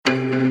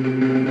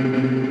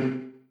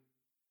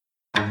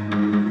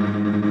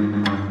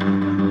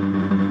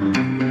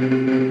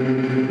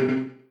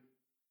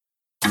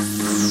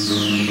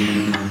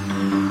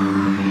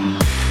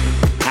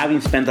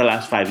spent the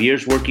last 5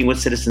 years working with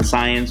citizen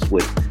science,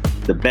 with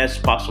the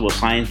best possible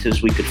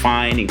scientists we could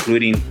find,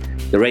 including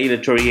the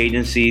regulatory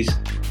agencies,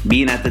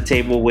 being at the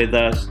table with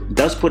us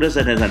does put us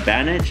at an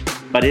advantage,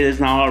 but it is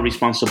now our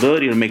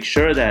responsibility to make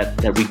sure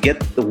that we get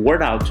the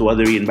word out to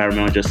other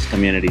environmental justice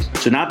communities.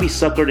 To not be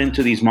suckered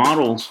into these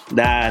models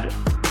that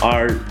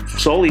are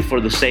solely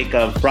for the sake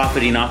of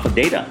profiting off of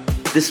data.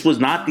 This was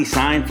not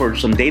designed for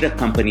some data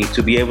company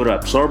to be able to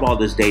absorb all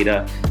this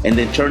data and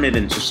then turn it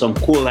into some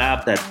cool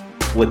app that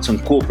with some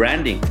cool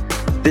branding.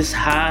 This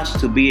has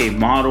to be a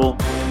model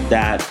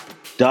that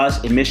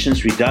does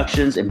emissions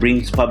reductions and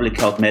brings public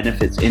health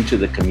benefits into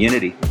the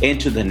community,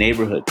 into the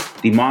neighborhood,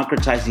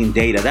 democratizing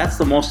data. That's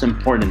the most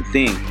important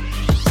thing.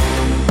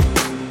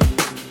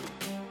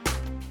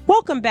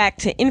 Welcome back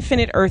to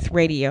Infinite Earth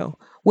Radio,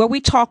 where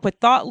we talk with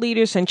thought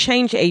leaders and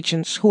change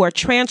agents who are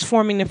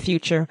transforming the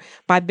future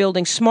by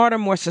building smarter,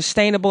 more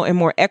sustainable, and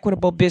more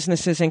equitable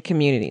businesses and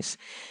communities.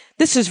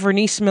 This is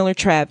Vernice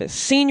Miller-Travis,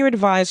 Senior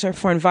Advisor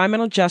for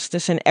Environmental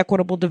Justice and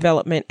Equitable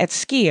Development at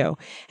Skio,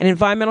 an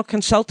environmental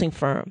consulting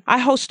firm. I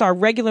host our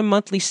regular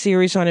monthly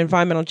series on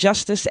environmental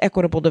justice,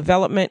 equitable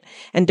development,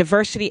 and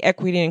diversity,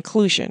 equity, and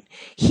inclusion.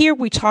 Here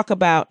we talk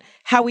about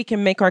how we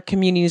can make our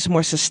communities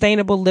more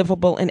sustainable,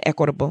 livable, and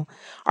equitable.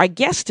 Our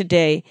guest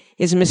today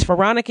is Ms.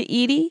 Veronica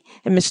Eady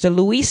and Mr.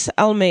 Luis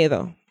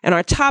Almeida, and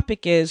our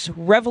topic is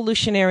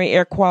revolutionary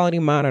air quality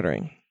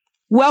monitoring.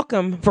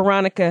 Welcome,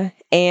 Veronica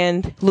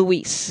and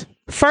Luis.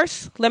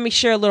 First, let me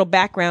share a little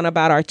background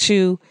about our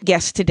two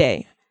guests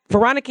today.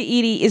 Veronica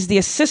Eady is the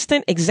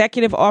Assistant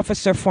Executive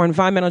Officer for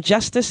Environmental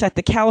Justice at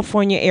the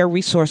California Air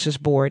Resources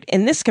Board.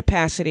 In this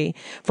capacity,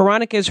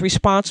 Veronica is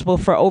responsible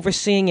for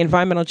overseeing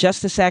environmental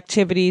justice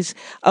activities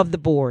of the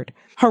board.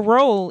 Her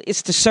role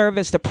is to serve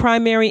as the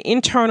primary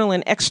internal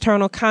and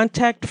external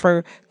contact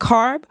for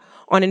CARB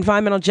on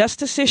environmental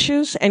justice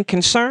issues and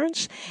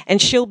concerns,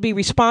 and she'll be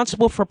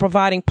responsible for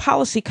providing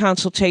policy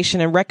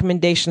consultation and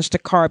recommendations to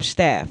CARB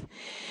staff.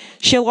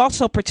 She'll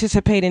also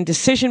participate in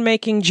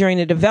decision-making during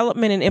the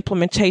development and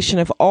implementation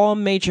of all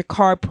major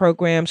CARB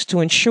programs to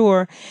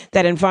ensure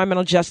that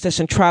environmental justice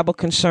and tribal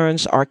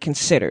concerns are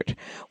considered.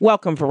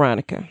 Welcome,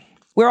 Veronica.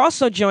 We're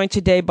also joined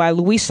today by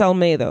Luis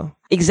Almeida,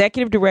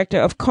 Executive Director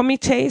of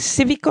Comité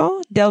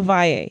Cívico del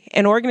Valle,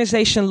 an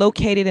organization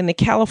located in the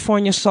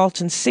California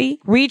Salton Sea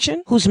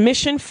region whose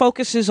mission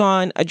focuses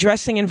on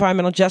addressing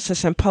environmental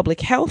justice and public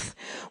health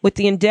with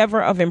the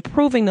endeavor of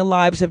improving the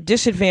lives of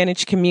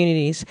disadvantaged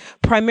communities,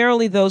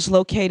 primarily those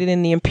located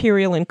in the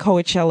Imperial and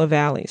Coachella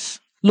valleys.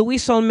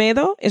 Luis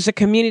Almeida is a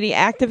community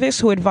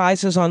activist who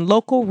advises on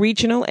local,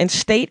 regional, and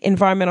state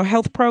environmental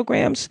health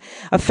programs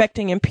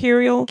affecting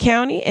Imperial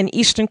County and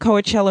Eastern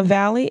Coachella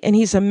Valley, and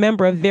he's a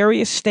member of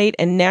various state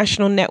and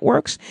national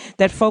networks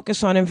that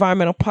focus on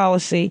environmental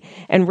policy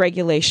and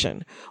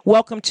regulation.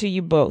 Welcome to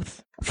you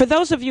both. For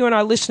those of you in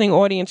our listening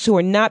audience who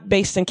are not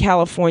based in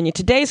California,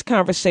 today's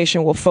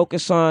conversation will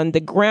focus on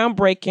the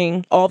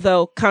groundbreaking,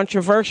 although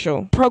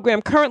controversial,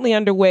 program currently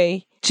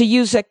underway to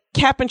use a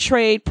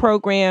cap-and-trade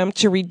program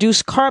to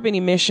reduce carbon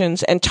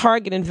emissions and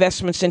target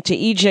investments into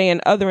EJ and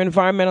other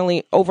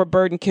environmentally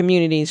overburdened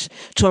communities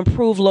to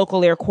improve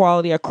local air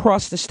quality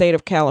across the state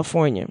of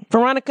California.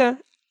 Veronica,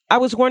 I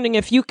was wondering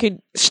if you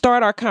could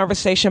start our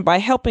conversation by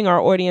helping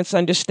our audience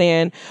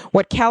understand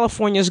what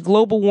California's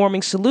Global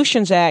Warming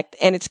Solutions Act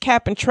and its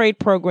cap-and-trade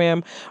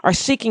program are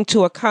seeking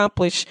to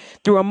accomplish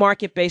through a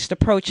market-based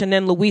approach. And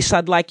then, Luis,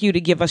 I'd like you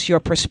to give us your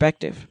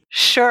perspective.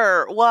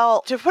 Sure.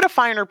 Well, to put a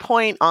finer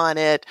point on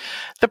it,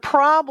 the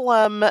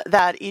problem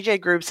that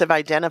EJ groups have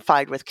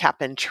identified with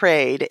cap and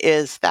trade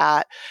is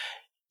that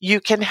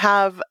you can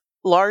have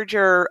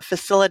larger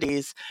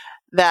facilities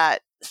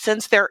that,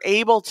 since they're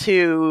able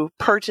to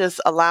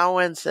purchase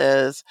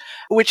allowances,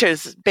 which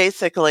is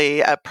basically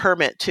a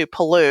permit to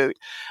pollute,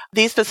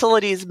 these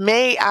facilities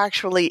may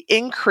actually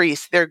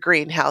increase their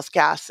greenhouse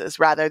gases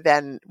rather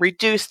than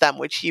reduce them,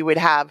 which you would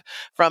have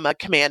from a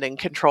command and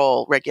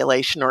control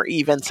regulation or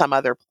even some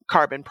other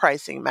carbon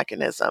pricing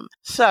mechanism.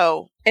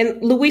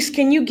 And Luis,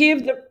 can you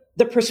give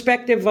the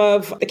perspective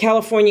of the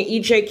California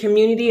EJ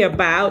community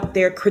about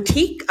their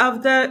critique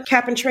of the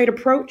cap and trade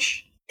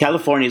approach?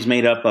 California is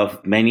made up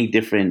of many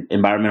different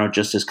environmental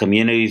justice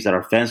communities that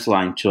are fence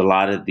line to a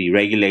lot of the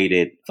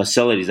regulated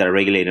facilities that are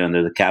regulated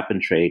under the cap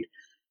and trade.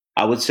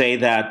 I would say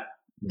that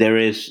there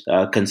is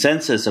a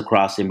consensus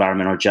across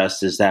environmental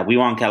justice that we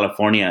want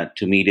California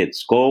to meet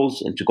its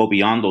goals and to go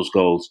beyond those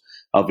goals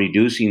of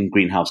reducing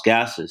greenhouse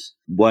gases.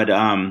 What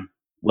I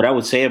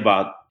would say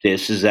about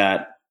this is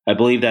that I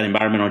believe that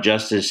environmental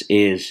justice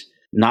is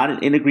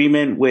not in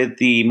agreement with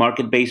the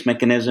market-based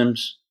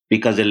mechanisms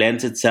because it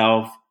lends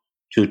itself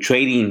to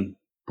trading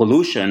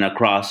pollution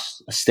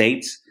across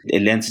states.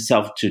 It lends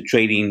itself to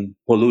trading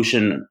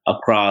pollution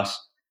across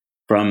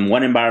from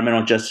one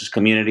environmental justice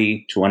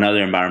community to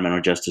another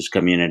environmental justice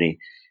community.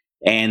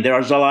 And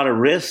there's a lot of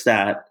risks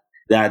that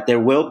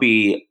there will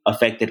be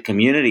affected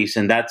communities.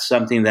 And that's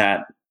something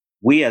that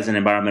we as an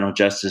environmental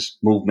justice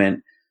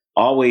movement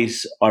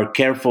always are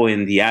careful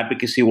in the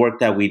advocacy work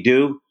that we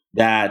do,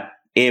 that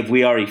if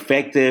we are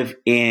effective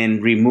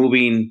in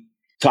removing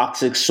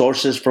toxic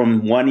sources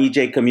from one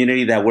EJ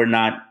community that we're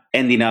not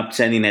ending up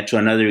sending it to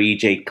another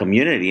EJ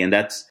community. And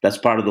that's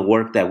part of the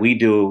work that we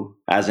do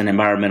as an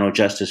environmental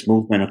justice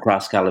movement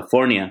across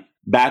California.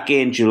 Back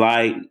in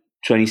July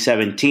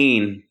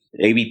 2017,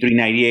 AB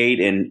 398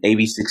 and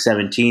AB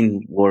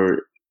 617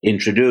 were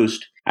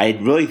introduced. I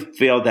really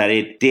feel that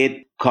it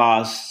did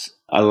cause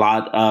a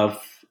lot of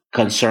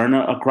concern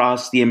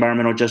across the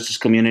environmental justice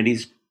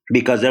communities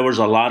because there was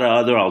a lot of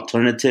other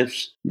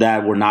alternatives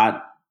that were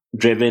not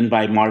driven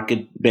by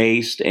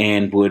market-based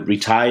and would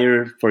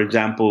retire, for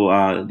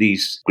example,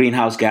 these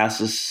greenhouse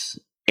gases.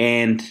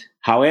 And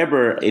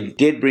however, it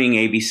did bring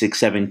AB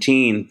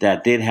 617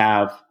 that did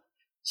have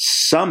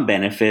some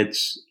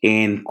benefits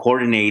in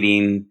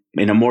coordinating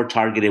in a more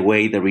targeted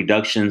way the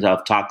reductions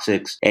of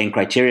toxics and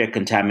criteria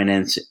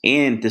contaminants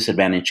in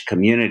disadvantaged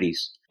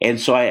communities. And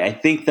so I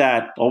think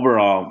that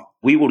overall,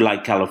 we would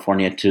like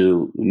California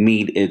to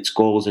meet its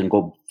goals and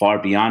go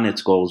far beyond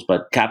its goals,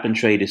 but cap and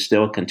trade is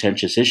still a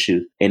contentious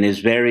issue and it's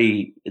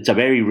a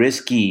very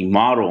risky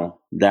model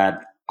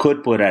that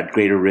could put at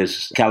greater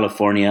risk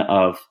California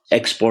of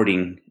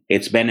exporting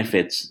its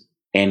benefits.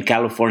 And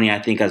California, I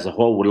think as a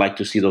whole, would like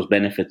to see those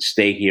benefits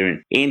stay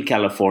here in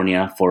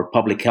California for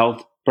public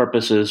health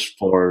purposes,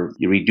 for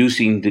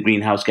reducing the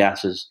greenhouse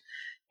gases,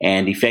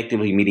 and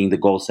effectively meeting the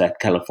goals that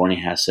California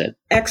has set.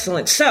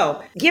 Excellent.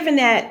 So given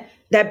that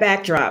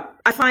backdrop,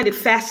 I find it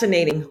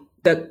fascinating,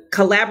 the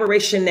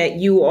collaboration that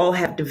you all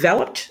have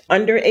developed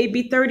under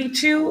AB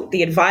 32,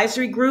 the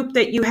advisory group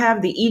that you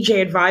have, the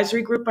EJ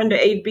advisory group under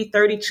AB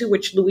 32,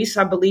 which Luis,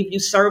 I believe you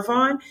serve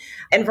on.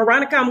 And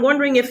Veronica, I'm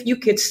wondering if you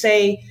could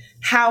say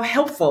how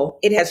helpful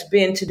it has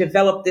been to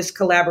develop this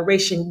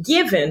collaboration,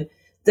 given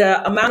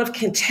the amount of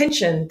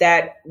contention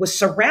that was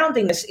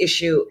surrounding this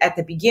issue at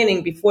the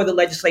beginning before the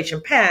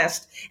legislation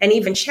passed, and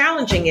even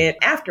challenging it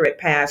after it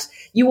passed.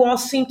 You all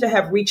seem to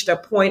have reached a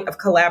point of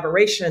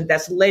collaboration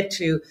that's led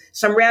to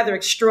some rather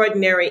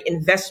extraordinary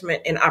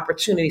investment and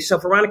opportunity. So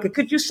Veronica,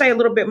 could you say a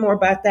little bit more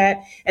about that?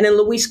 And then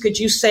Luis, could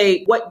you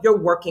say what you're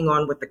working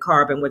on with the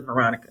CARB and with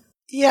Veronica?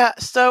 Yeah.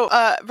 So,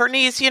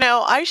 Vernice,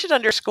 I should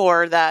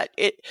underscore that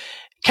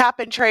cap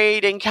and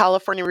trade in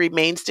California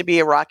remains to be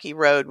a rocky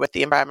road with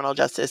the environmental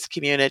justice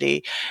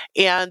community.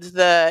 And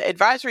the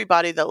advisory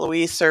body that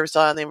Luis serves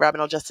on, the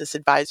Environmental Justice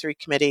Advisory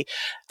Committee,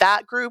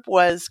 that group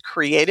was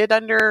created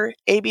under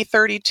AB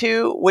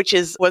 32, which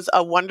was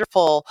a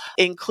wonderful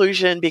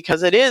inclusion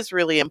because it is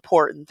really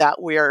important that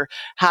we're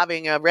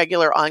having a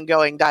regular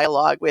ongoing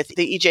dialogue with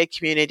the EJ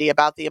community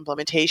about the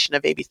implementation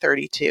of AB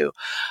 32.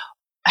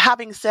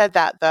 Having said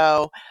that,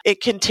 though, it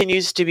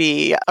continues to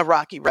be a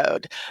rocky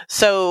road.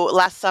 So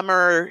last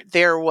summer,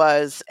 there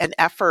was an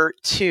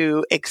effort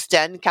to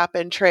extend cap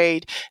and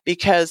trade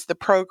because the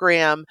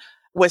program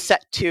was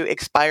set to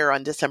expire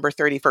on December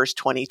 31st,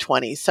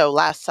 2020. So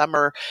last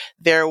summer,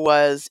 there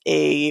was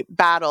a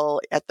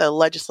battle at the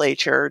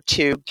legislature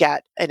to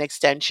get an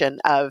extension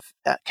of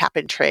cap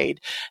and trade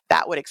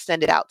that would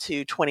extend it out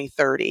to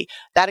 2030.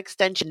 That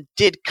extension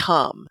did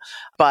come,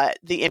 but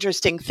the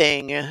interesting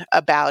thing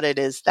about it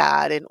is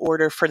that in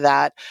order for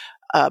that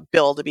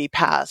bill to be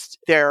passed,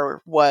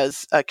 there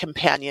was a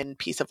companion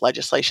piece of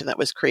legislation that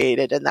was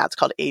created, and that's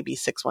called AB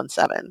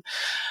 617.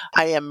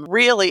 I am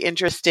really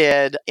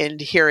interested in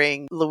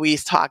hearing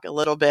Luis talk a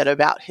little bit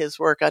about his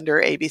work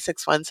under AB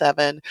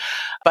 617,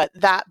 but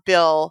that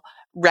bill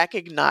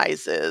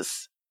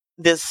recognizes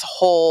this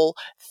whole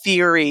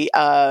theory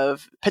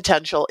of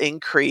potential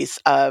increase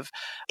of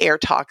air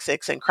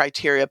toxics and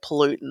criteria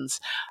pollutants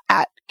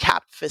at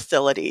capped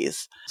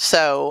facilities.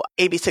 So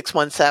AB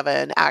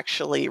 617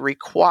 actually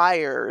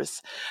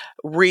requires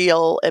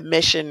real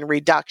emission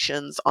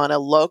reductions on a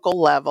local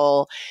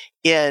level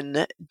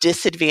in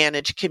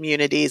disadvantaged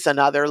communities and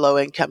other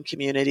low-income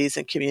communities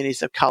and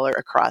communities of color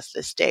across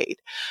the state.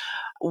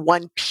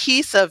 One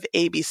piece of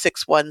AB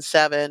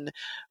 617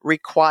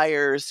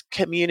 requires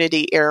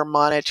community air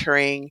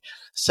monitoring.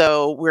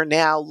 So we're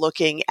now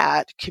looking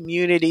at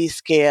community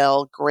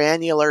scale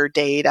granular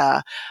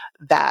data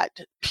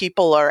that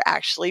people are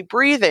actually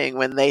breathing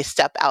when they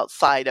step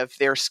outside of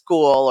their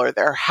school or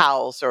their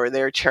house or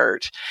their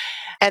church.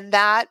 And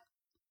that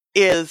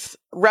is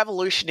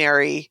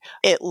revolutionary,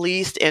 at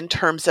least in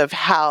terms of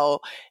how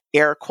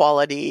air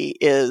quality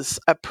is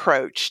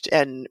approached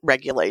and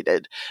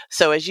regulated.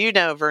 So as you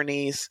know,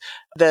 Vernice,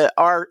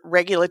 our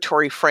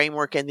regulatory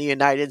framework in the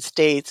United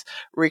States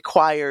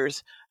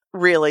requires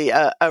really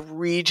a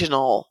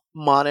regional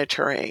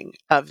monitoring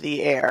of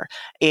the air.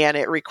 And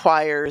it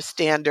requires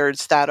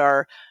standards that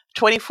are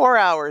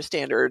 24-hour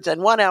standards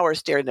and 1-hour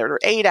standard or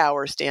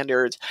 8-hour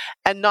standards,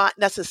 and not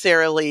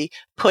necessarily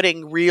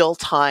putting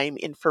real-time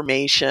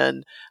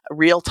information,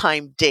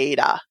 real-time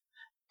data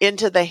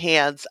into the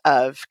hands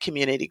of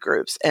community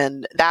groups.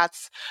 And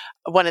that's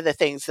one of the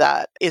things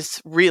that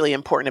is really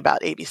important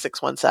about AB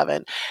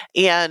 617.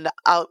 And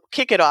I'll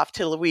kick it off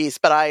to Luis,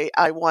 but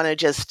I want to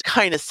just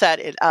kind of set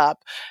it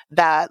up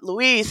that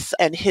Luis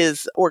and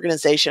his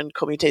organization,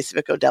 Comité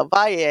Cívico del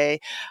Valle,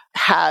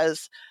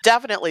 has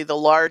definitely the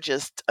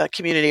largest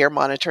community air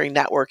monitoring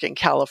network in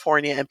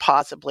California and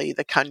possibly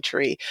the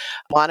country,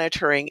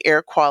 monitoring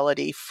air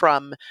quality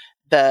from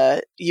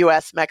the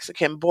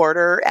U.S.-Mexican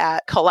border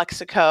at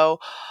Calexico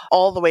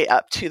all the way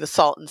up to the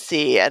Salton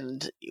Sea.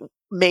 And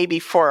maybe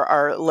for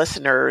our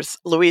listeners,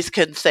 Luis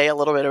can say a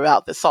little bit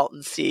about the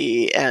Salton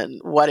Sea and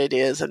what it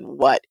is and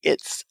what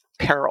its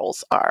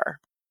perils are.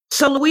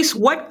 So, Luis,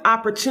 what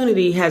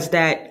opportunity has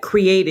that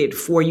created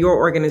for your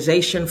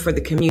organization, for the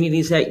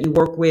communities that you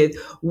work with?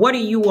 What are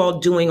you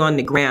all doing on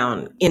the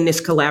ground in this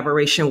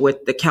collaboration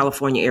with the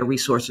California Air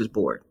Resources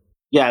Board?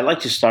 Yeah, I'd like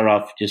to start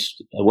off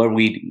just where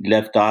we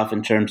left off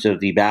in terms of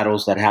the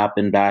battles that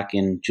happened back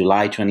in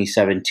July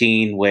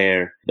 2017,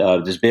 where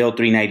this Bill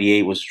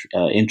 398 was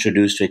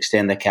introduced to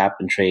extend the cap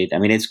and trade. I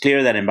mean, it's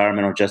clear that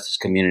environmental justice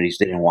communities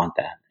didn't want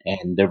that,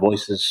 and their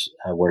voices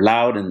were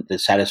loud, and the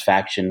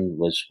satisfaction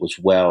was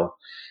well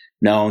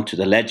known to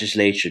the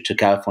legislature, to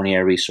California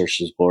Air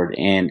Resources Board,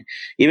 and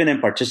even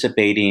in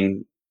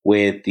participating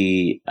with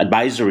the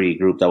advisory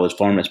group that was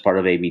formed as part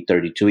of AB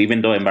 32.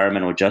 Even though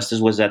environmental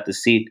justice was at the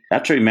seat, you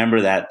have to remember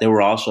that there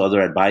were also other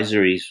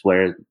advisories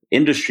where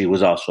industry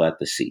was also at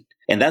the seat.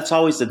 And that's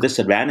always the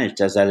disadvantage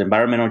as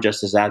environmental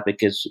justice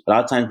advocates. A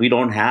lot of times we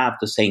don't have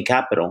the same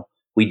capital.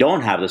 We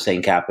don't have the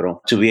same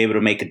capital to be able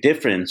to make a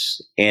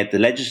difference at the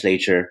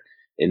legislature.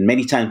 And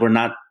many times we're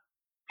not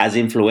as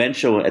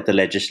influential at the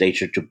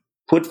legislature to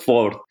put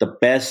forth the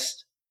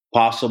best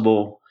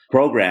possible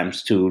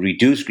programs to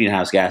reduce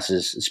greenhouse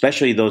gases,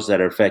 especially those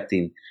that are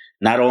affecting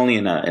not only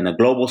in a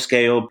global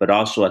scale, but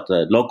also at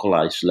the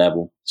localized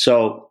level.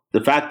 So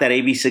the fact that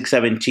AB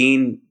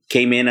 617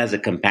 came in as a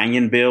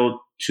companion bill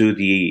to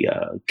the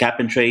cap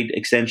and trade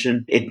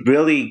extension, it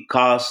really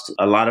caused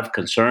a lot of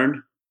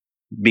concern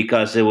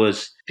because it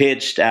was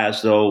pitched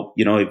as though,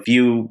 if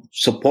you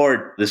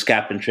support this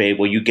cap and trade,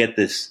 well, you get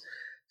this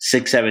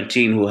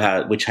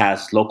 617, which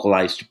has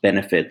localized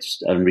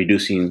benefits on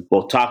reducing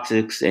both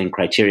toxics and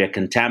criteria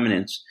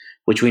contaminants,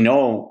 which we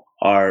know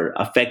are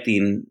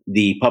affecting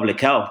the public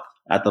health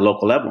at the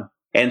local level.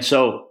 And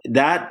so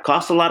that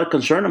caused a lot of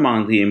concern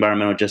among the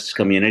environmental justice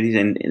communities,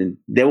 and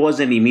there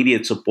wasn't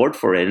immediate support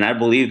for it. And I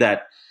believe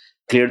that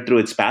clear through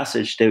its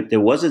passage, there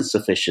wasn't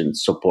sufficient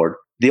support.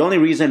 The only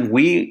reason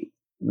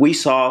we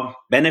saw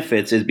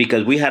benefits is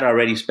because we had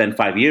already spent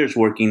 5 years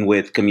working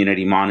with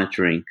community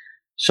monitoring.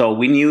 So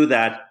we knew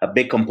that a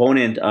big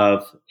component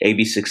of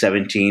AB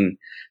 617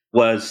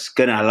 was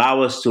going to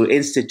allow us to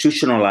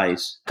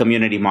institutionalize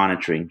community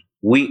monitoring.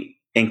 We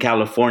in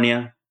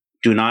California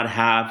do not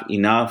have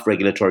enough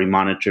regulatory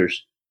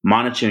monitors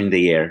monitoring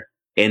the air.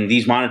 And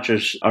these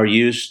monitors are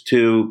used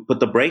to put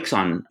the brakes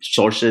on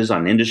sources,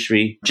 on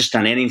industry, just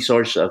on any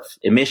source of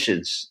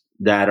emissions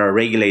that are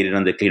regulated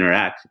under the Clean Air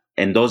Act,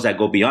 and those that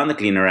go beyond the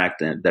Clean Air Act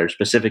that are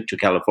specific to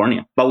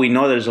California. But we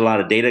know there's a lot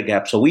of data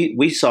gaps. So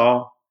we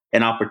saw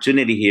an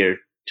opportunity here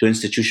to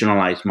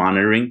institutionalize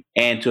monitoring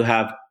and to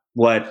have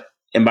what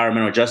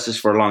environmental justice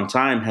for a long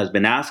time has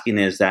been asking,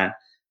 is that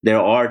there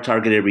are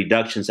targeted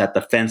reductions at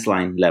the fence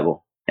line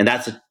level. And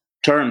that's a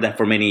term that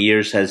for many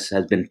years has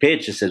been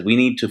pitched. It says we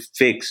need to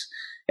fix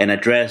and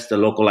address the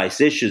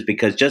localized issues,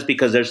 because just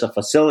because there's a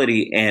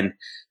facility and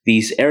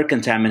these air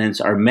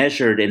contaminants are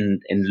measured in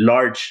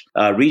large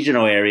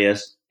regional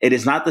areas, it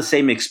is not the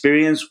same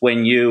experience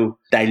when you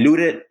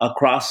dilute it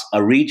across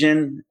a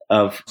region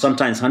of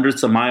sometimes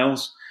hundreds of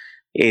miles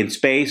in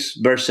space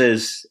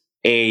versus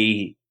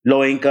a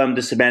low-income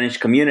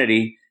disadvantaged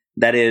community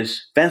that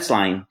is fence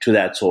line to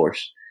that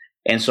source.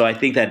 And so I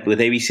think that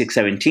with AB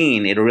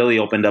 617, it really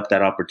opened up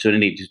that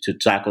opportunity to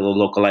tackle the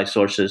localized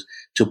sources,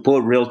 to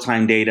put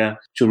real-time data,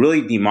 to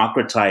really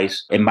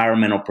democratize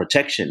environmental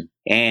protection,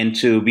 and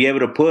to be able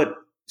to put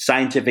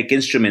scientific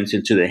instruments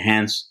into the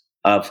hands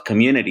of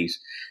communities,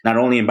 not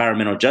only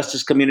environmental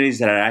justice communities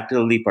that are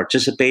actively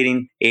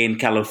participating in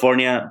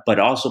California, but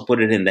also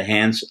put it in the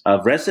hands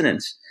of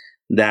residents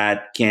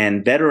that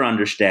can better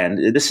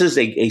understand. This is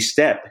a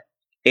step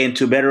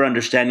into better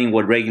understanding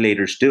what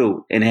regulators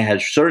do. And it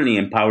has certainly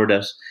empowered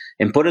us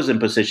and put us in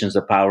positions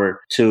of power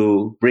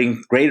to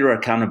bring greater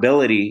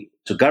accountability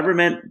to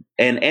government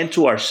and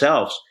to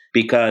ourselves,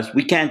 because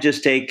we can't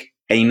just take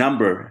a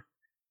number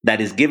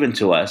that is given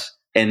to us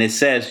and it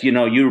says,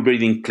 you're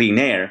breathing clean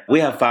air. We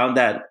have found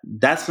that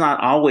that's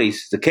not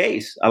always the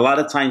case. A lot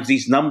of times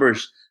these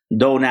numbers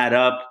don't add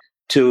up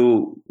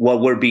to what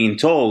we're being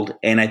told.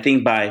 And I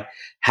think by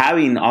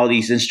having all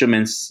these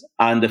instruments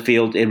on the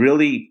field, it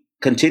really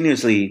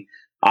continuously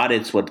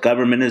audits what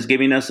government is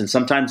giving us. And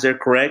sometimes they're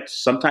correct,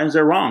 sometimes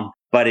they're wrong.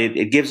 But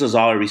it gives us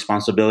all a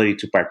responsibility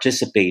to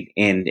participate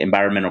in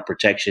environmental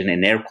protection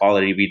and air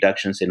quality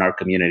reductions in our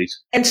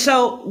communities. And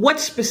so what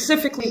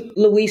specifically,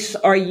 Luis,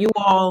 are you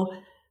all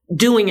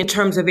doing in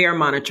terms of air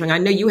monitoring? I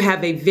know you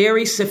have a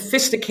very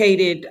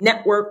sophisticated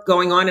network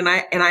going on, and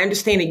I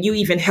understand that you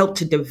even helped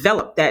to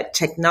develop that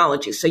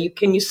technology. So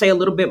can you say a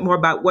little bit more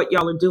about what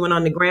y'all are doing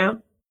on the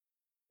ground?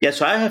 Yeah,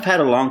 so I have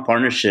had a long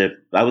partnership,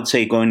 I would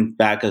say going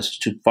back as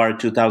far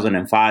as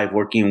 2005,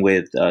 working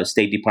with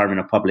State Department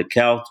of Public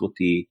Health with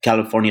the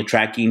California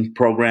Tracking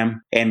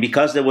Program. And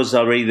because there was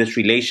already this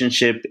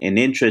relationship and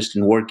interest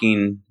in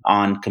working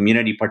on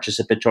community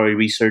participatory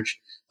research,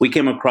 we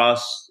came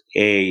across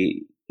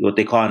what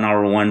they call an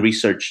R1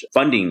 research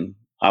funding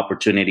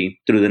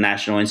opportunity through the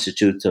National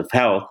Institutes of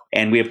Health,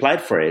 and we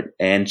applied for it.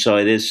 And so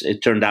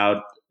it turned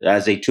out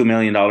as a $2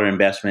 million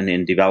investment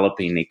in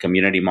developing a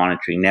community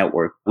monitoring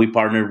network. We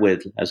partnered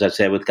with, as I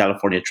said, with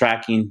California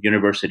Tracking,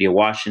 University of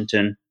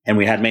Washington, and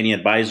we had many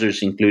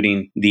advisors,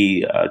 including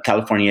the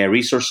California Air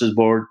Resources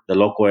Board, the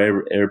local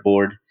air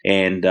board,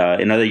 and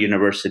in other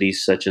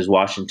universities such as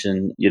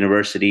Washington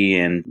University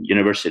and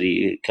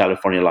University of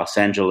California, Los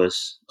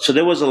Angeles. So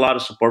there was a lot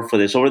of support for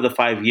this. Over the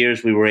 5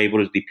 years, we were able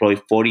to deploy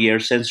 40 air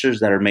sensors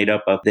that are made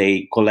up of,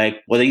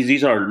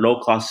 these are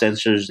low-cost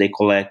sensors. They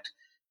collect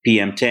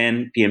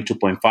PM10,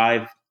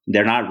 PM2.5.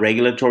 They're not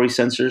regulatory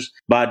sensors,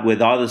 but with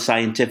all the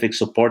scientific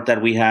support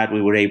that we had,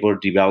 we were able to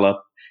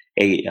develop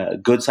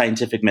good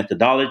scientific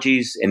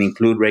methodologies and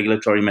include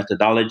regulatory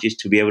methodologies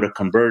to be able to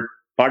convert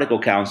particle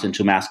counts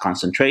into mass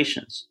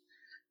concentrations.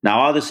 Now,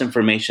 all this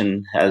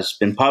information has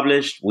been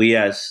published. We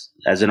as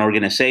an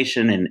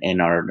organization and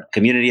our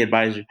community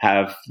advisors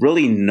have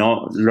really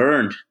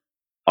learned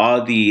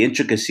all the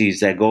intricacies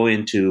that go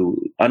into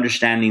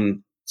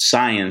understanding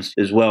science,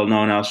 is well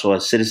known also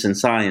as citizen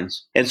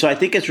science. And so I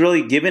think it's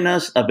really given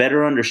us a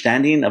better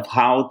understanding of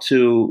how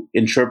to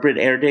interpret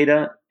air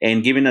data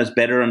and giving us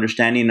better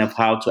understanding of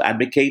how to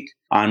advocate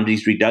on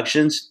these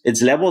reductions.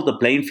 It's leveled the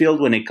playing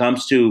field when it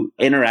comes to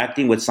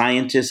interacting with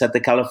scientists at the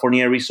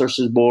California Air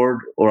Resources Board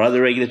or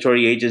other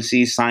regulatory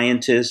agencies,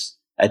 scientists.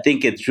 I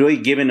think it's really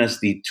given us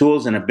the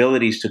tools and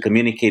abilities to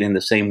communicate in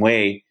the same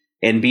way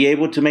and be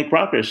able to make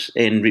progress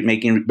in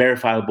making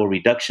verifiable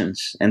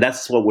reductions. And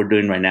that's what we're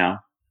doing right now.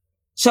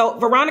 So,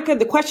 Veronica,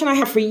 the question I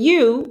have for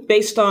you,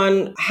 based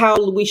on how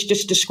Luis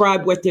just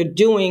described what they're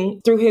doing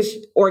through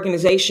his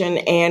organization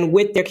and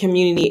with their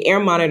community air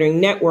monitoring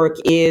network,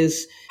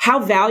 is how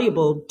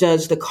valuable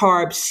does the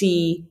CARB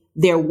see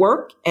their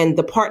work and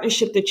the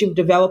partnership that you've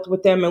developed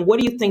with them? And what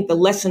do you think the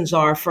lessons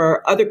are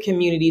for other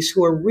communities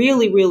who are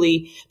really,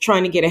 really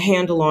trying to get a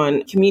handle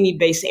on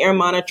community-based air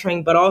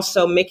monitoring, but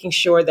also making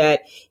sure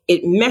that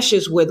it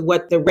meshes with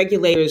what the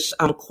regulators'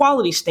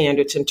 quality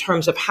standards in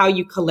terms of how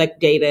you collect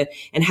data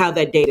and how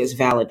that data is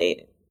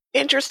validated?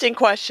 Interesting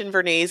question,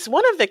 Vernice.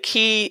 One of the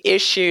key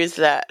issues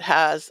that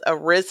has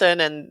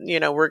arisen and,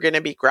 we're going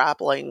to be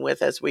grappling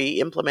with as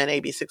we implement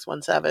AB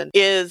 617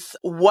 is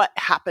what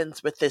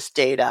happens with this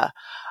data.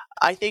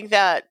 I think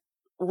that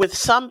with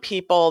some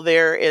people,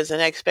 there is an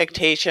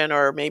expectation,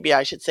 or maybe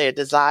I should say a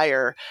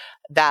desire,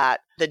 that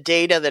the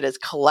data that is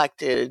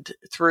collected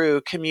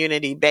through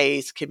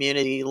community-based,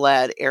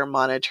 community-led air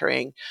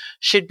monitoring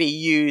should be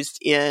used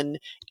in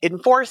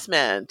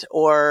enforcement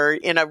or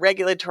in a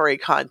regulatory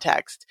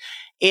context.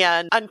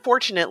 And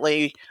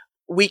unfortunately,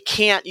 we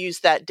can't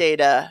use that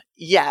data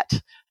yet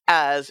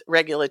as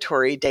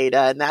regulatory data.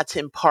 And that's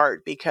in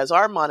part because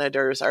our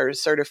monitors are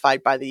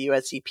certified by the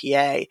US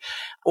EPA,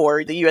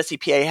 or the US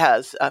EPA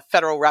has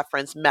federal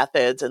reference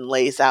methods and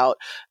lays out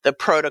the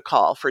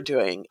protocol for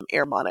doing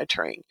air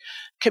monitoring.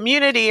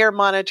 Community air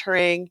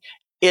monitoring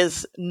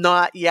is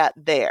not yet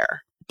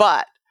there,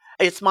 but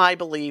it's my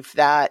belief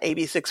that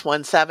AB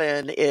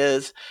 617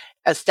 is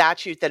a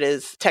statute that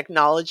is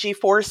technology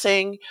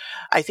forcing.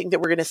 I think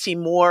that we're going to see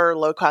more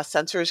low-cost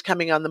sensors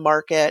coming on the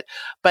market.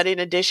 But in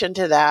addition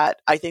to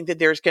that, I think that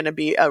there's going to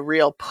be a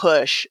real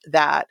push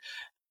that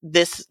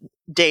this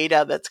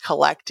data that's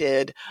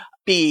collected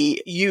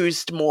be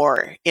used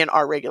more in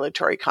our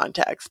regulatory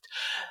context.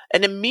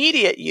 An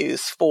immediate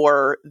use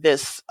for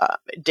this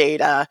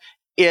data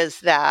is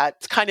that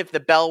it's kind of the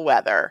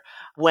bellwether.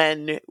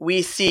 When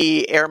we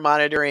see air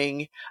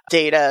monitoring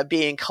data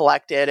being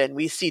collected and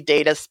we see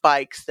data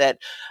spikes that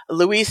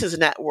Luis's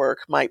network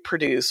might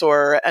produce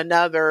or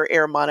another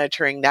air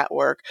monitoring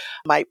network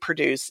might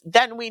produce,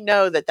 then we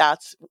know that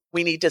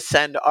we need to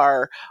send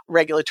our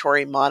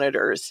regulatory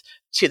monitors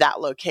to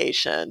that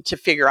location to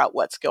figure out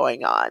what's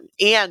going on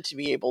and to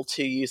be able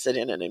to use it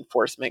in an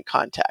enforcement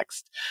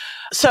context.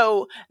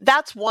 So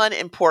that's one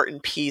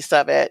important piece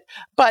of it.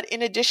 But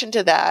in addition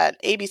to that,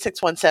 AB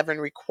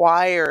 617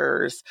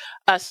 requires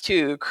us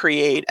to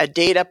create a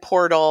data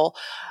portal,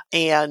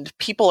 and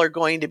people are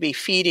going to be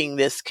feeding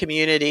this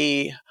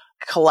community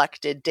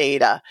collected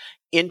data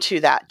into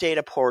that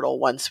data portal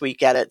once we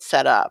get it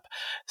set up.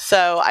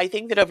 So I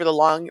think that over the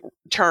long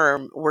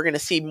term, we're going to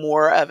see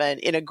more of an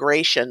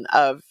integration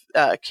of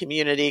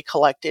community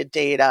collected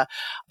data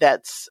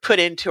that's put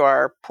into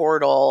our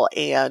portal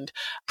and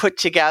put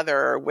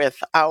together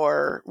with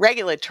our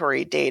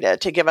regulatory data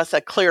to give us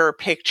a clearer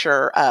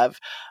picture of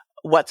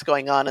what's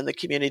going on in the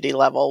community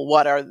level,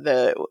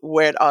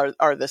 where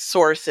are the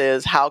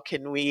sources, how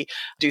can we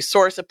do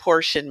source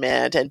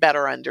apportionment and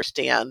better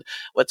understand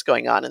what's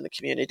going on in the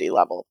community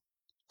level.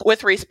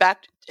 With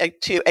respect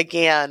to,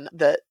 again,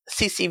 the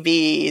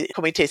CCV,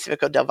 Comité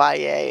Cívico del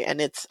Valle,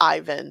 and its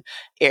Ivan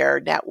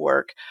Air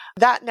network,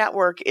 that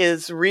network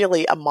is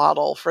really a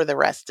model for the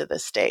rest of the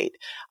state.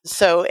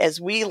 So as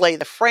we lay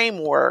the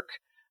framework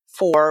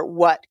for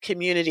what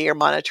community air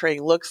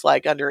monitoring looks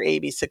like under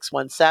AB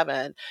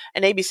 617.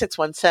 And AB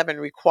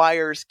 617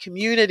 requires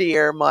community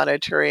air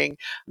monitoring.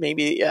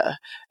 Maybe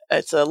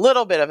it's a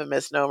little bit of a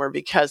misnomer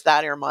because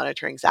that air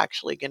monitoring is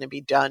actually going to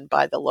be done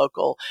by the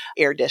local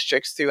air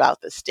districts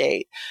throughout the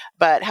state.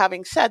 But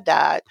having said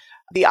that,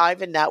 the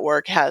Ivan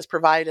network has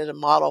provided a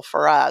model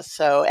for us.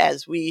 So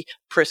as we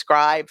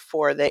prescribe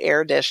for the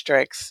air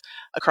districts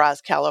across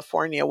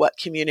California what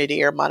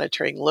community air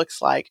monitoring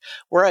looks like,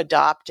 we're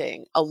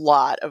adopting a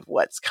lot of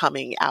what's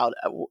coming out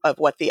of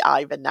what the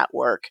Ivan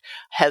network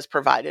has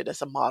provided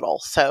as a model.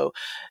 So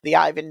the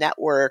Ivan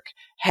network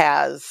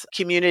has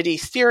community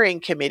steering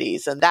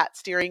committees, and that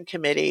steering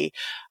committee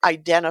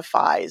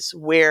identifies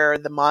where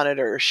the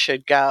monitors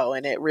should go,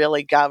 and it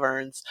really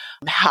governs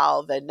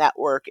how the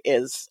network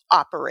is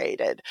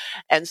operated.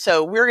 And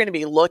so we're going to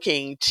be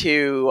looking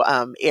to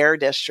air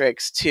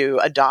districts to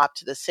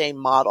adopt the same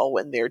model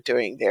when they're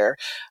doing their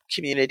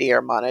community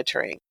air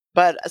monitoring.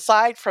 But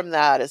aside from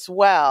that as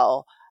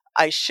well,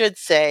 I should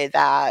say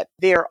that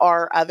there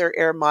are other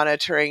air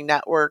monitoring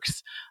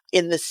networks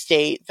in the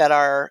state that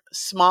are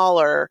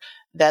smaller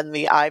than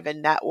the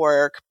Ivan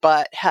network,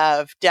 but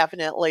have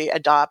definitely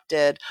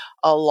adopted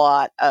a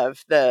lot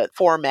of the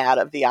format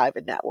of the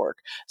Ivan network.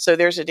 So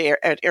there's an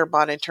air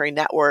monitoring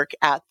network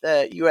at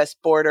the U.S.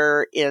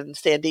 border in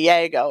San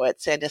Diego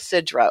at San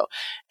Isidro,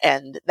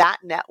 and that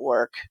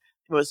network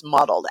was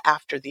modeled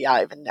after the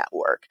Ivan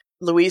network.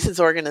 Luis's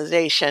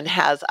organization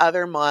has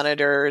other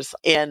monitors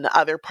in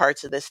other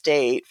parts of the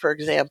state. For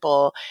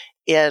example,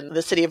 in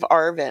the city of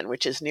Arvin,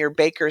 which is near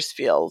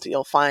Bakersfield,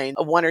 you'll find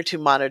 1 or 2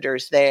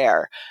 monitors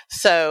there.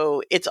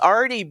 So it's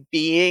already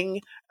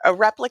being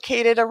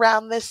replicated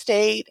around the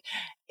state.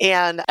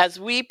 And as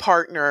we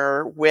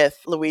partner with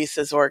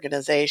Luis's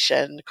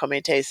organization,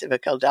 Comité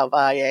Cívico del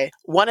Valle,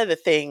 one of the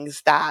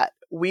things that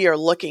we are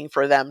looking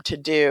for them to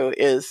do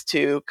is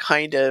to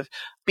kind of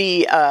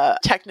be a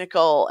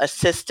technical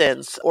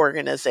assistance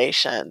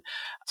organization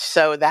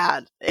so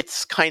that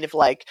it's kind of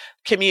like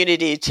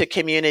community to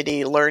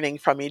community learning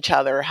from each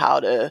other how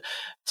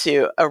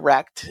to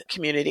erect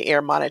community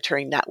air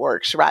monitoring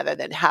networks rather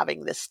than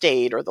having the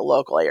state or the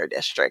local air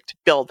district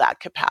build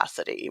that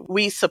capacity.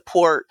 We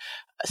support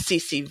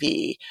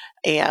CCV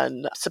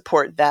and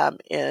support them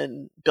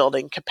in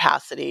building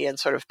capacity and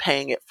sort of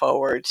paying it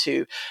forward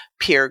to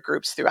peer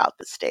groups throughout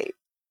the state.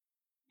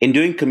 In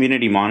doing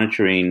community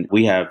monitoring,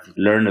 we have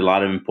learned a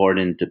lot of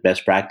important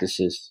best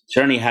practices.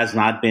 Certainly has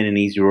not been an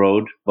easy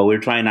road, but we're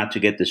trying not to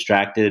get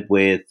distracted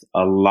with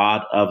a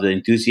lot of the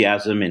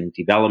enthusiasm and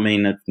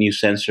development of new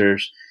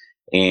sensors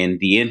and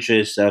the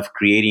interest of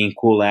creating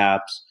cool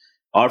apps.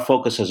 Our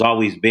focus has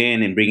always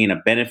been in bringing a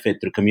benefit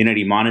through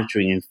community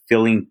monitoring and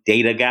filling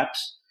data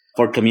gaps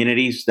for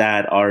communities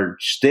that are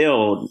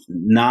still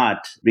not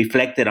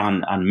reflected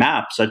on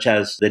maps, such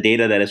as the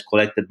data that is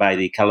collected by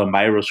the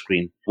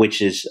CalEnviroscreen,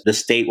 which is the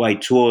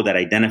statewide tool that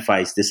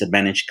identifies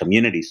disadvantaged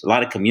communities. A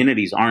lot of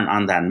communities aren't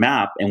on that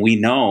map, and we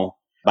know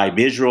by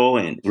visual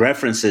and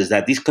references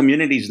that these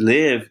communities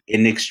live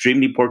in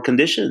extremely poor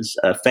conditions,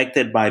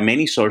 affected by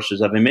many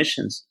sources of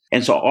emissions.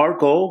 And so our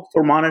goal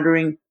for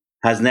monitoring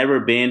has never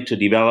been to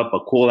develop a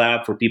cool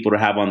app for people to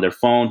have on their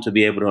phone to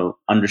be able to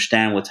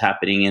understand what's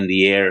happening in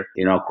the air,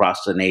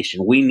 across the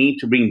nation. We need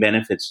to bring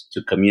benefits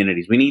to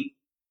communities. We need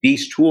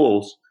these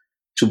tools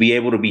to be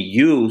able to be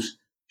used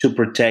to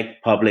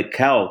protect public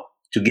health,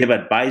 to give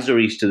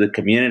advisories to the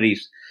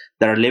communities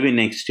that are living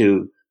next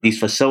to these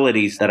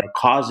facilities that are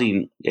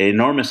causing an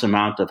enormous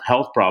amount of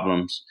health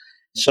problems.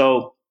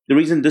 So the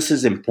reason this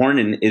is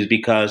important is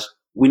because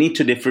we need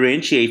to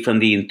differentiate from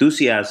the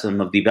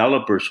enthusiasm of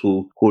developers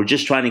who are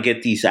just trying to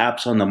get these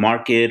apps on the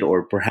market,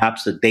 or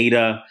perhaps the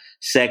data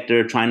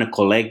sector trying to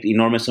collect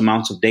enormous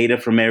amounts of data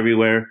from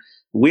everywhere.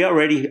 We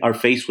already are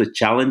faced with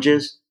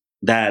challenges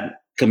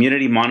that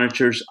community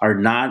monitors are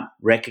not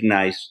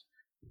recognized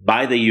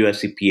by the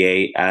US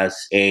EPA as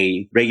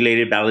a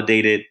regulated,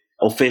 validated,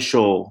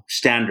 official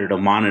standard of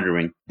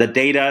monitoring. The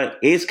data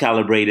is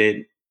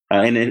calibrated.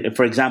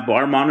 For example,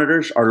 our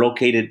monitors are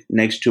located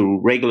next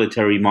to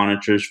regulatory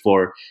monitors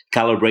for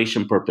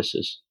calibration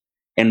purposes.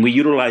 And we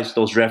utilize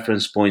those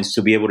reference points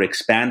to be able to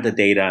expand the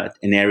data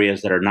in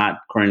areas that are not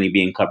currently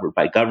being covered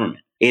by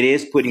government. It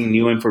is putting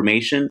new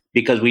information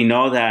because we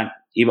know that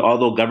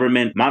although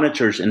government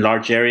monitors in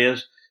large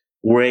areas,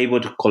 we're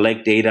able to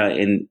collect data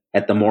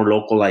at the more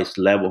localized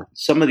level.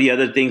 Some of the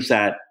other things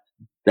that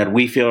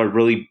we feel are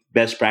really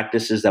best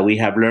practices that we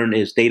have learned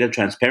is data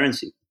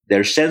transparency.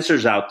 There's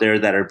sensors out there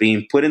that are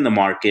being put in the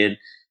market,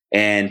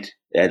 and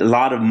a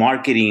lot of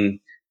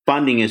marketing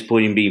funding is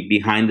putting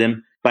behind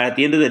them. But at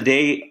the end of the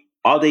day,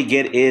 all they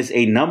get is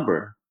a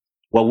number.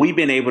 What we've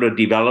been able to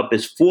develop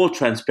is full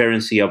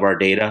transparency of our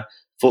data,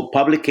 full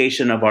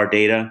publication of our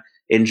data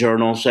in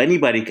journals, so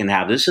anybody can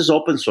have. This is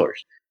open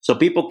source. So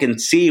people can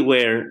see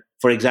where,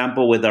 for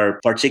example, with our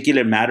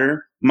particulate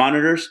matter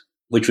monitors,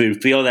 which we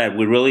feel that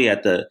we're really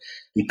at the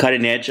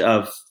cutting edge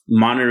of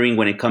monitoring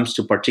when it comes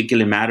to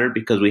particulate matter,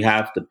 because we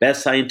have the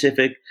best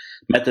scientific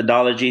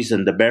methodologies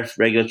and the best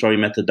regulatory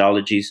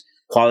methodologies,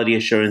 quality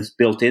assurance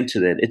built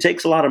into it. It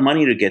takes a lot of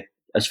money to get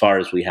as far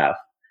as we have.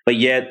 But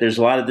yet there's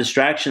a lot of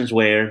distractions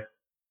where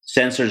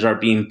sensors are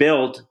being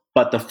built,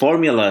 but the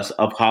formulas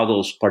of how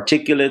those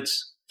particulates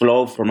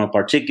flow from a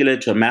particulate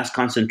to a mass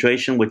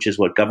concentration, which is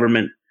what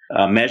government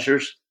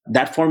measures,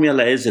 that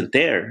formula isn't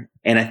there.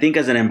 And I think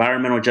as an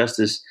environmental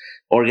justice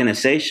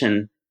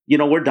organization,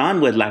 we're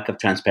done with lack of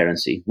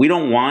transparency. We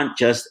don't want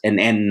just an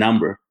end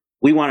number.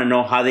 We want to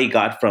know how they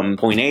got from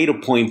point A to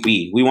point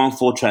B. We want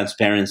full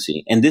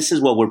transparency. And this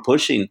is what we're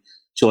pushing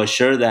to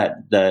assure that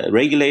the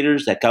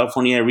regulators, that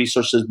California Air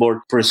Resources Board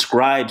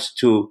prescribes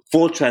to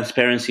full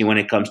transparency when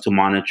it comes to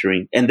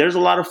monitoring. And there's a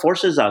lot of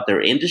forces out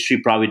there. Industry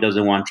probably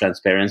doesn't want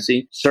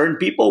transparency. Certain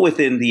people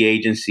within the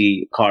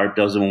agency, CARB,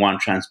 doesn't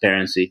want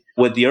transparency.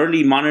 With the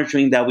early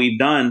monitoring that we've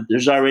done,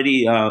 there's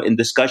already in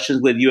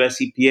discussions with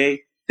US EPA,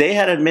 they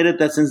had admitted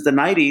that since the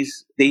 90s,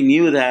 they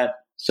knew that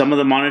some of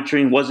the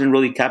monitoring wasn't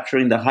really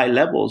capturing the high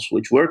levels,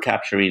 which we're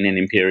capturing in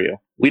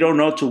Imperial. We don't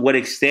know to what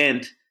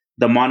extent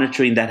the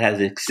monitoring that has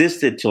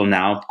existed till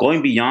now,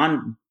 going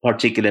beyond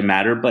particulate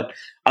matter, but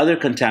other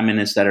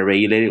contaminants that are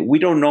regulated, we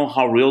don't know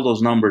how real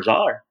those numbers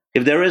are.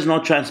 If there is no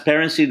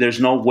transparency, there's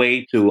no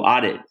way to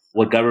audit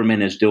what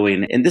government is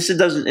doing. And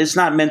it's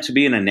not meant to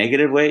be in a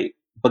negative way,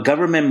 but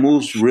government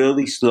moves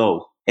really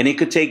slow. And it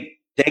could take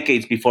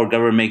decades before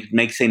government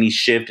makes any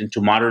shift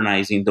into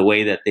modernizing the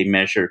way that they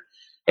measure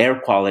air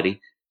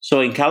quality. So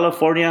in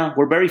California,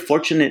 we're very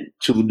fortunate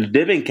to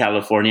live in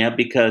California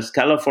because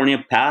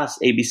California passed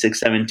AB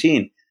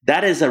 617.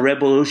 That is a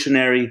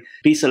revolutionary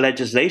piece of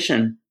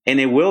legislation, and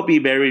it will be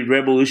very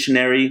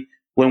revolutionary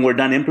when we're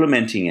done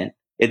implementing it.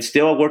 It's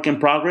still a work in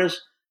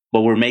progress,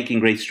 but we're making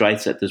great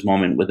strides at this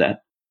moment with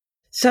that.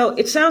 So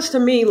it sounds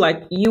to me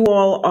like you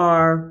all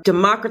are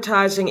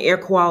democratizing air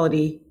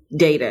quality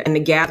data and the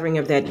gathering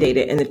of that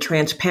data and the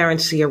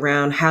transparency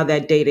around how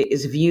that data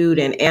is viewed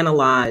and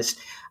analyzed.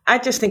 I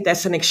just think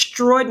that's an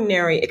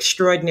extraordinary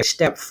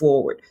step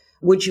forward.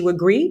 Would you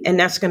agree? And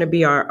that's going to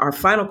be our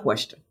final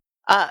question.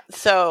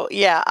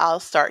 I'll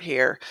start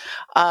here.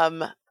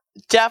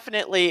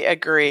 Definitely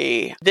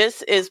agree.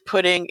 This is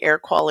putting air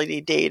quality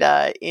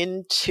data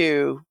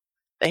into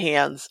the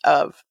hands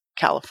of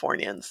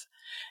Californians.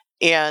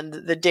 And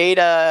the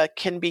data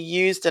can be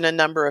used in a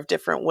number of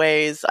different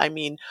ways. I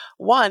mean,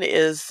 one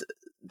is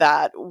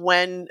that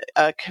when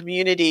a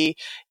community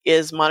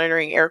is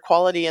monitoring air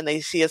quality and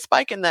they see a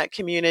spike in that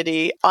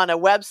community on a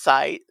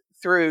website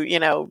through,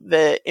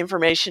 the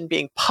information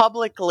being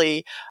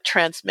publicly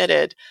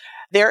transmitted,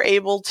 they're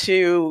able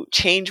to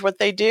change what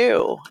they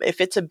do. If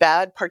it's a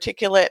bad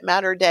particulate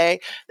matter day,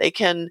 they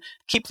can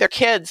keep their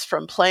kids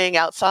from playing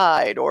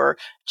outside or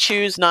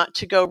choose not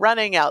to go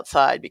running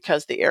outside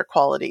because the air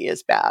quality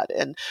is bad.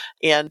 And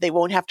they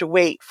won't have to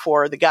wait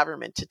for the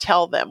government to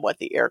tell them what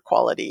the air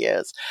quality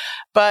is.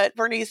 But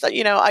Bernice,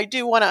 I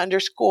do want to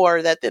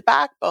underscore that the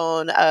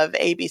backbone of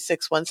AB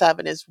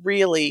 617 is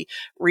really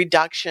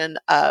reduction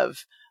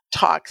of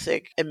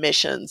toxic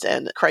emissions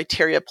and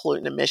criteria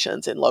pollutant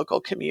emissions in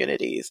local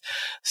communities.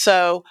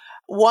 So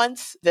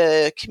once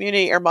the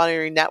community air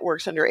monitoring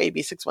networks under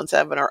AB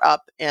 617 are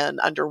up and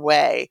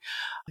underway,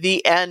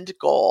 the end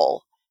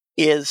goal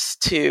is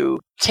to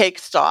take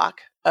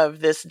stock of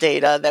this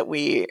data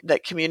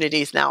that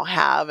communities now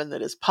have and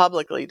that is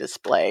publicly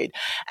displayed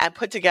and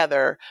put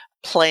together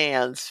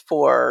plans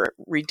for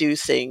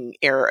reducing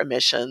air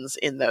emissions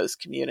in those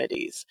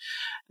communities.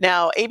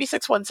 Now, AB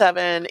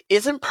 617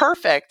 isn't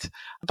perfect,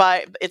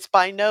 but it's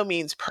by no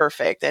means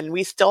perfect, and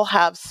we still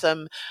have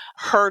some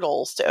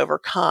hurdles to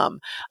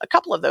overcome. A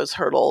couple of those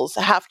hurdles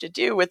have to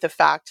do with the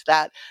fact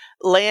that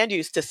land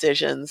use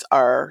decisions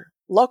are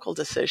local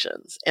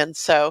decisions. And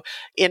so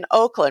in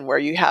Oakland, where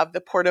you have the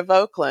Port of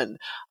Oakland,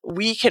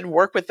 we can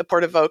work with the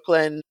Port of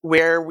Oakland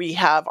where we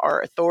have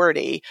our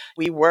authority.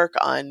 We work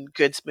on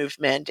goods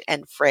movement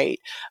and freight.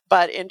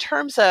 But in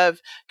terms of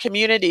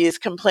communities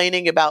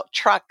complaining about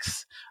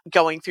trucks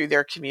going through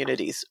their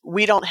communities,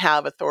 we don't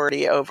have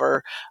authority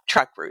over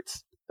truck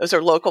routes. Those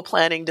are local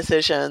planning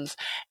decisions.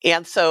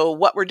 And so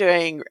what we're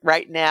doing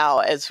right now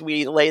as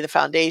we lay the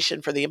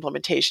foundation for the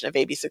implementation of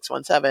AB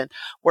 617,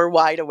 we're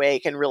wide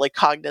awake and really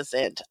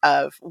cognizant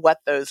of what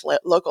those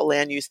local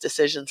land use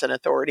decisions and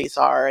authorities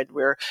are. And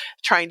we're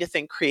trying to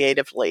think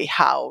creatively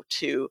how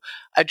to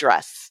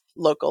address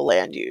local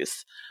land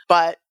use.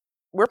 But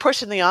we're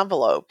pushing the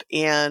envelope,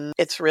 and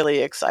it's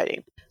really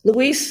exciting.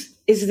 Luis,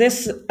 is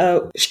this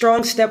a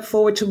strong step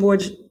forward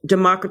towards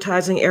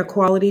democratizing air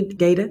quality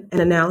data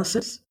and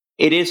analysis?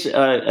 It is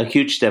a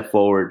huge step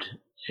forward,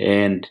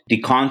 and the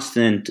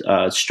constant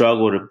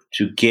struggle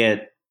to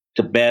get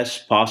the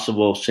best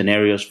possible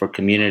scenarios for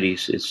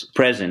communities is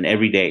present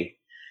every day.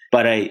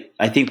 But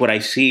I think what I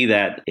see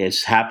that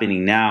is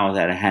happening now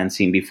that I hadn't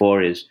seen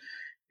before is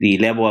the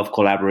level of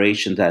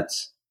collaboration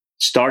that's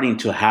starting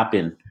to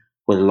happen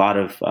with a lot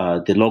of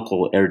the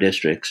local air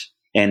districts.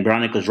 And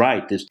Veronica's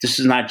right. This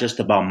is not just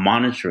about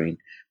monitoring.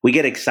 We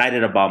get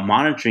excited about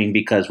monitoring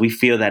because we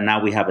feel that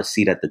now we have a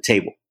seat at the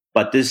table.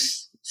 But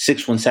this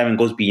 617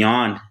 goes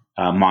beyond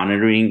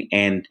monitoring,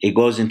 and it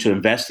goes into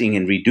investing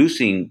in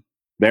reducing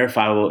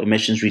verifiable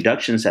emissions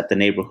reductions at the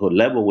neighborhood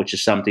level, which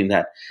is something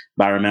that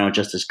environmental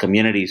justice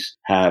communities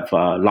have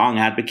long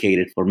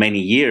advocated for many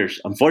years.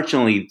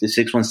 Unfortunately, the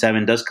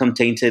 617 does come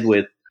tainted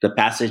with the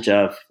passage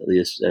of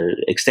this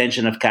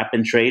extension of cap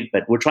and trade,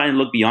 but we're trying to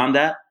look beyond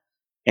that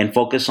and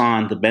focus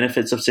on the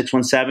benefits of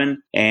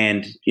 617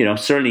 and,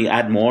 certainly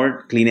add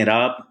more, clean it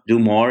up, do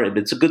more.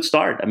 It's a good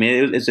start. I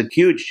mean, it's a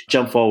huge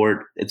jump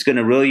forward. It's going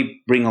to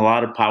really bring a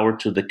lot of power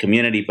to the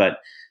community. But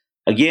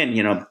again,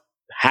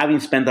 having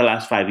spent the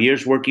last 5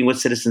 years working with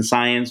citizen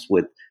science,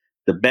 with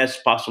the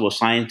best possible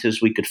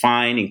scientists we could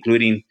find,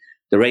 including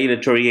the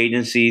regulatory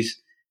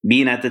agencies,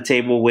 being at the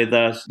table with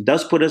us,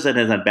 does put us at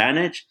an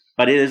advantage.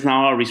 But it is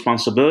now our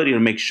responsibility to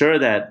make sure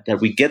that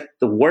we get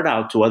the word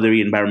out to other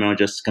environmental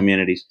justice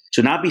communities,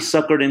 to not be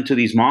suckered into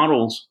these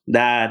models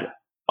that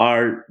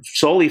are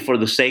solely for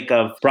the sake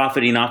of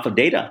profiting off of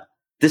data.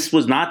 This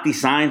was not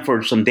designed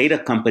for some data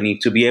company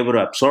to be able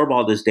to absorb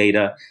all this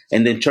data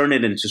and then turn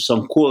it into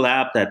some cool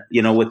app that,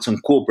 with some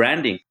cool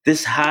branding.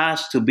 This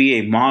has to be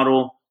a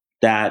model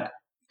that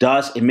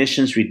does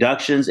emissions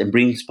reductions and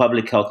brings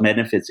public health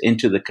benefits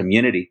into the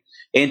community,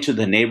 into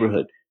the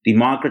neighborhood.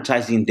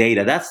 Democratizing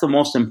data. That's the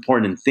most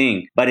important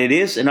thing. But it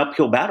is an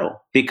uphill battle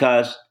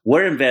because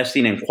we're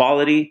investing in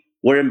quality.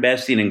 We're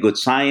investing in good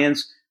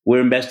science.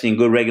 We're investing in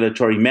good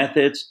regulatory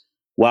methods,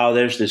 while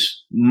there's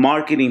this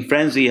marketing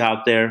frenzy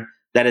out there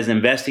that is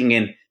investing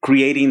in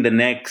creating the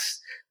next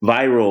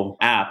viral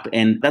app.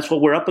 And that's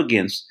what we're up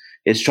against,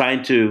 is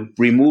trying to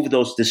remove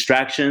those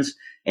distractions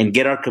and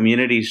get our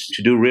communities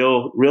to do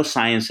real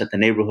science at the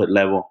neighborhood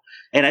level.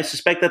 And I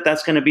suspect that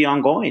that's going to be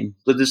ongoing.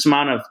 With this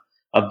amount of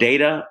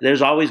data,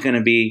 there's always going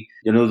to be,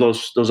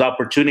 those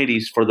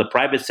opportunities for the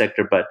private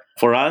sector. But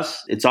for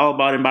us, it's all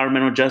about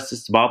environmental justice,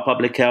 it's about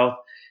public health.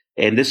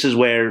 And this is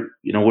where,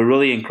 we're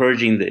really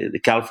encouraging the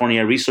California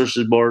Air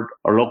Resources Board,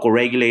 our local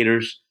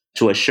regulators,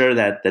 to assure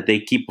that they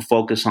keep a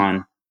focus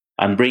on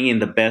bringing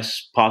the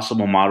best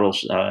possible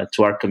models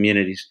to our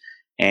communities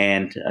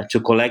and to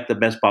collect the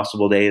best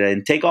possible data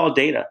and take all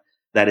data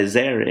that is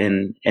there.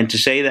 And to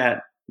say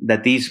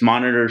that these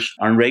monitors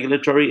aren't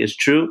regulatory is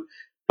true.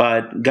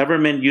 But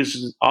government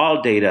uses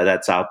all data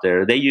that's out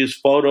there. They use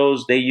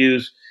photos, they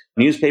use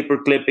newspaper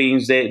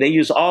clippings, they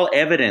use all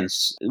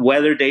evidence,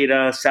 weather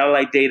data,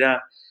 satellite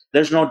data.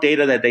 There's no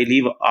data that they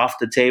leave off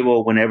the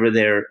table whenever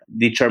they're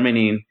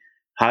determining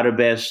how to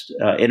best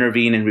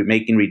intervene in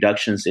making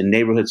reductions in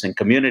neighborhoods and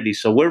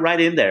communities. So we're right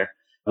in there.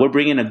 We're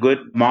bringing a good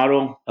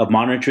model of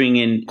monitoring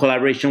in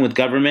collaboration with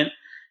government.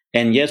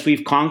 And yes,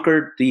 we've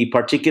conquered the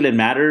particulate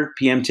matter,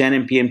 PM10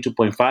 and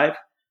PM2.5.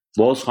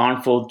 Both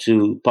harmful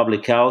to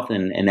public health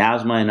and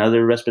asthma and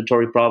other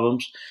respiratory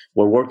problems.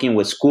 We're working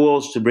with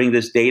schools to bring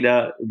this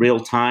data real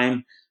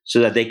time so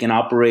that they can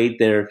operate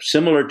their,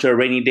 similar to a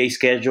rainy day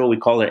schedule. We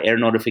call it air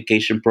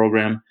notification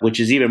program,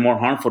 which is even more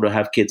harmful to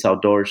have kids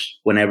outdoors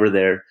whenever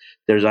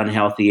there's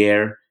unhealthy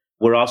air.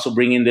 We're also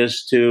bringing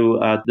this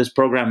to this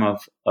program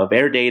of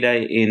air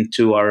data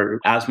into our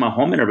asthma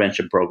home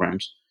intervention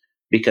programs,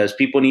 because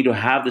people need to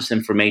have this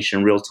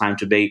information real time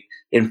to make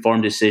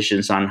informed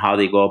decisions on how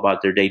they go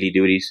about their daily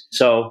duties.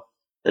 So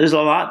there's a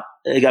lot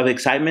of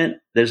excitement.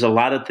 There's a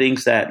lot of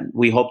things that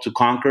we hope to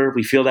conquer.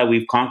 We feel that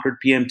we've conquered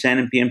PM10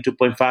 and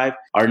PM2.5.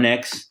 Our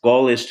next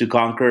goal is to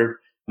conquer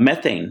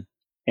methane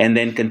and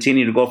then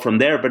continue to go from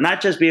there, but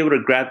not just be able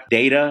to grab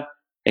data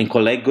and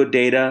collect good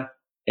data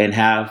and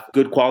have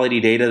good quality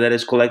data that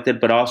is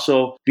collected, but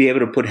also be able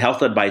to put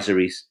health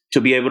advisories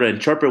to be able to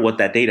interpret what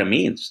that data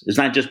means. It's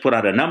not just put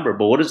out a number,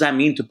 but what does that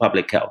mean to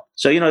public health?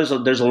 So,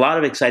 there's a lot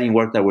of exciting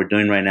work that we're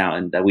doing right now,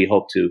 and that we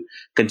hope to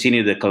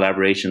continue the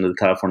collaboration with the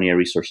California Air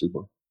Resources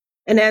Board.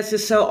 And as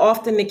is so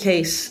often the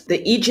case, the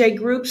EJ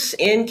groups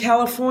in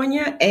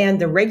California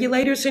and the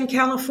regulators in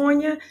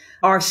California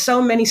are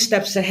so many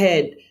steps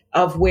ahead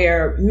of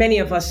where many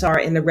of us are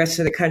in the rest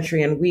of the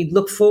country. And we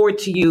look forward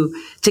to you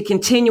to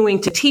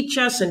continuing to teach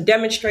us and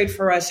demonstrate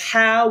for us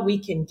how we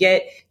can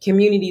get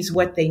communities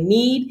what they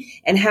need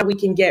and how we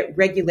can get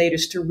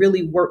regulators to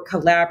really work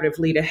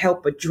collaboratively to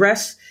help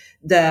address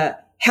the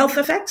health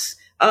effects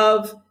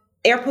of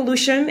air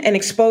pollution and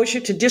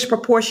exposure to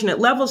disproportionate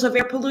levels of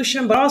air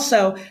pollution, but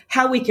also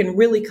how we can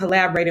really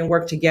collaborate and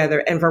work together.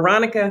 And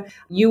Veronica,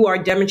 you are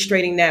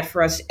demonstrating that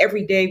for us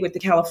every day with the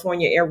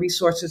California Air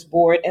Resources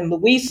Board. And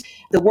Luis,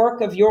 the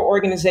work of your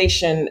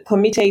organization,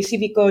 Comité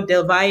Cívico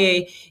del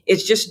Valle,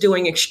 is just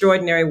doing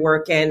extraordinary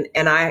work. And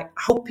I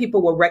hope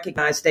people will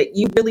recognize that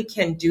you really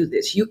can do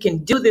this. You can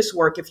do this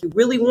work. If you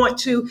really want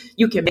to,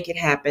 you can make it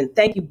happen.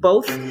 Thank you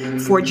both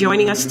for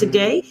joining us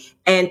today.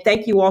 And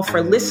thank you all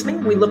for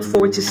listening. We look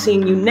forward to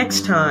seeing you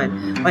next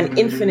time on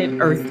Infinite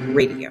Earth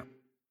Radio.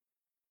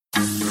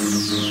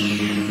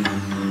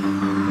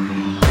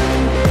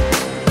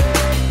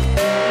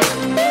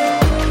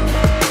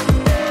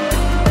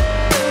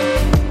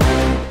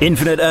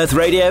 Infinite Earth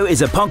Radio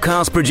is a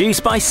podcast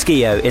produced by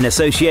Skio in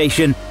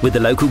association with the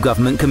Local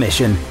Government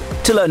Commission.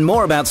 To learn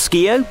more about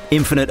Skio,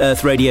 Infinite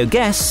Earth Radio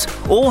guests,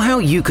 or how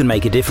you can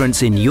make a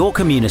difference in your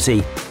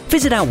community,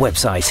 visit our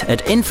website at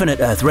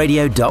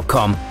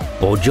infiniteearthradio.com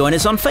or join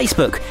us on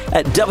Facebook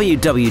at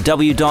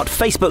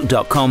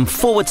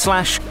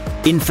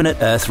www.facebook.com/Infinite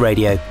Earth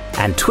Radio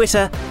and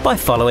Twitter by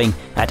following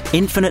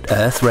 @Infinite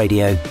Earth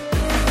Radio.